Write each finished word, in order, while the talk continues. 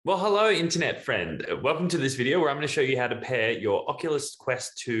Well, hello, internet friend. Welcome to this video where I'm going to show you how to pair your Oculus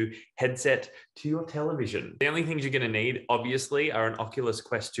Quest 2 headset to your television. The only things you're going to need, obviously, are an Oculus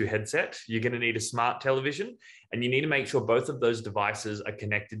Quest 2 headset. You're going to need a smart television, and you need to make sure both of those devices are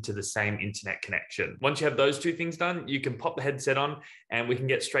connected to the same internet connection. Once you have those two things done, you can pop the headset on and we can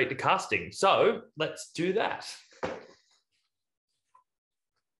get straight to casting. So let's do that.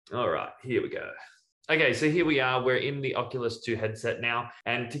 All right, here we go. Okay, so here we are. We're in the Oculus 2 headset now.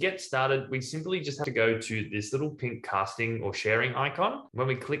 And to get started, we simply just have to go to this little pink casting or sharing icon. When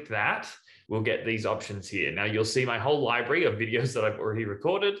we click that, we'll get these options here. Now, you'll see my whole library of videos that I've already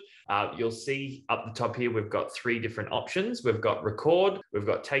recorded. You'll see up the top here, we've got three different options. We've got record, we've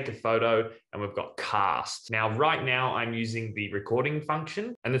got take a photo, and we've got cast. Now, right now, I'm using the recording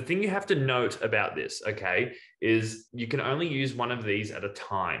function. And the thing you have to note about this, okay, is you can only use one of these at a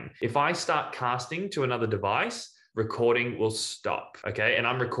time. If I start casting to another device, recording will stop, okay? And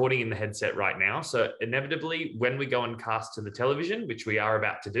I'm recording in the headset right now. So inevitably, when we go and cast to the television, which we are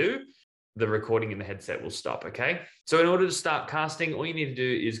about to do, the recording in the headset will stop, okay? So in order to start casting, all you need to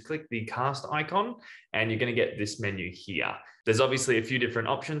do is click the cast icon and you're gonna get this menu here. There's obviously a few different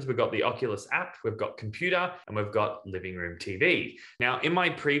options. We've got the Oculus app, we've got computer, and we've got living room TV. Now, in my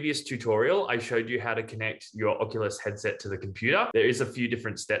previous tutorial, I showed you how to connect your Oculus headset to the computer. There is a few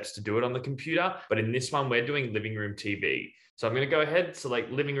different steps to do it on the computer, but in this one, we're doing living room TV. So I'm gonna go ahead,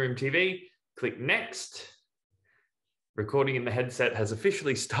 select living room TV, click next. Recording in the headset has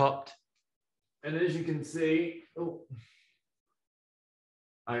officially stopped. And as you can see,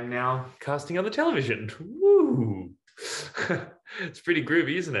 I'm now casting on the television. Woo! It's pretty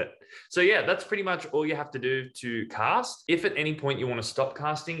groovy, isn't it? So yeah, that's pretty much all you have to do to cast. If at any point you want to stop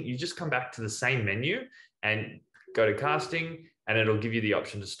casting, you just come back to the same menu and go to casting, and it'll give you the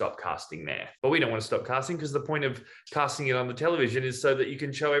option to stop casting there. But we don't want to stop casting because the point of casting it on the television is so that you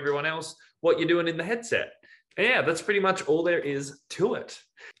can show everyone else what you're doing in the headset. And yeah, that's pretty much all there is to it.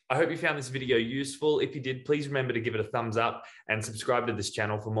 I hope you found this video useful. If you did, please remember to give it a thumbs up and subscribe to this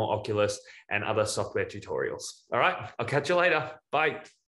channel for more Oculus and other software tutorials. All right, I'll catch you later. Bye.